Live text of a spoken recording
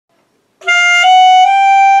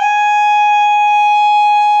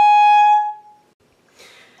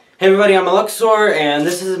Hey everybody, I'm Luxor, and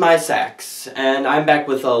this is my sax, and I'm back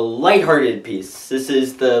with a lighthearted piece. This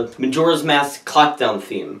is the Majora's Mask Clocktown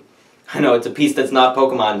theme. I know, it's a piece that's not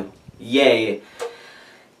Pokemon. Yay.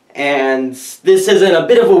 And this is in a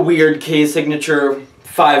bit of a weird key signature,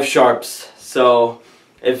 5 sharps, so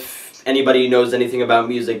if anybody knows anything about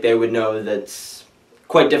music, they would know that's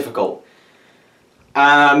quite difficult.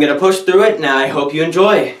 I'm gonna push through it, and I hope you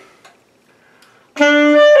enjoy.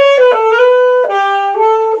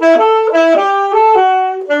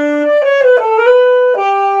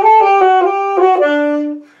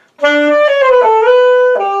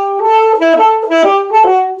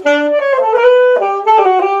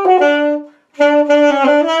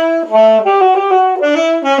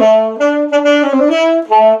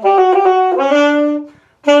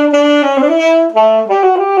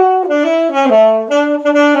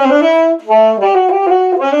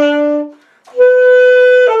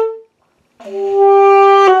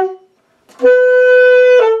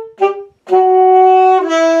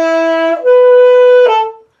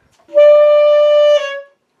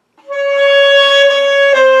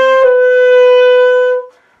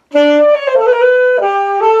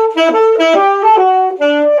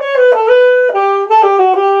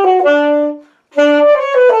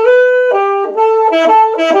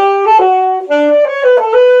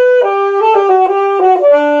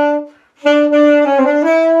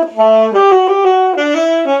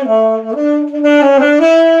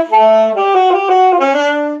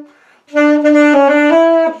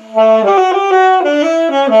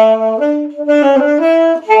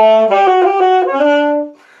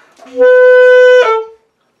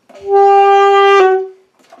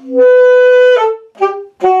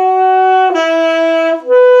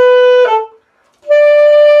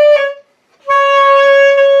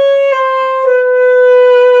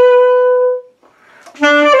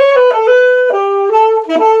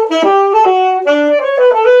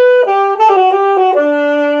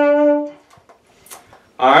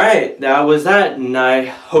 Alright, that was that, and I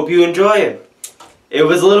hope you enjoy it. It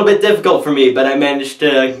was a little bit difficult for me, but I managed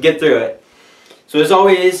to get through it. So as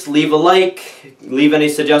always, leave a like, leave any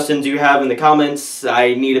suggestions you have in the comments.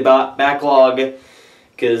 I need a backlog,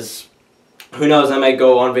 because who knows, I might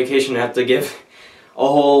go on vacation and have to give a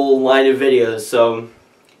whole line of videos. So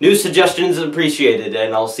new suggestions appreciated,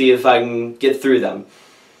 and I'll see if I can get through them.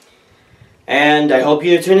 And I hope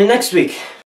you tune in next week.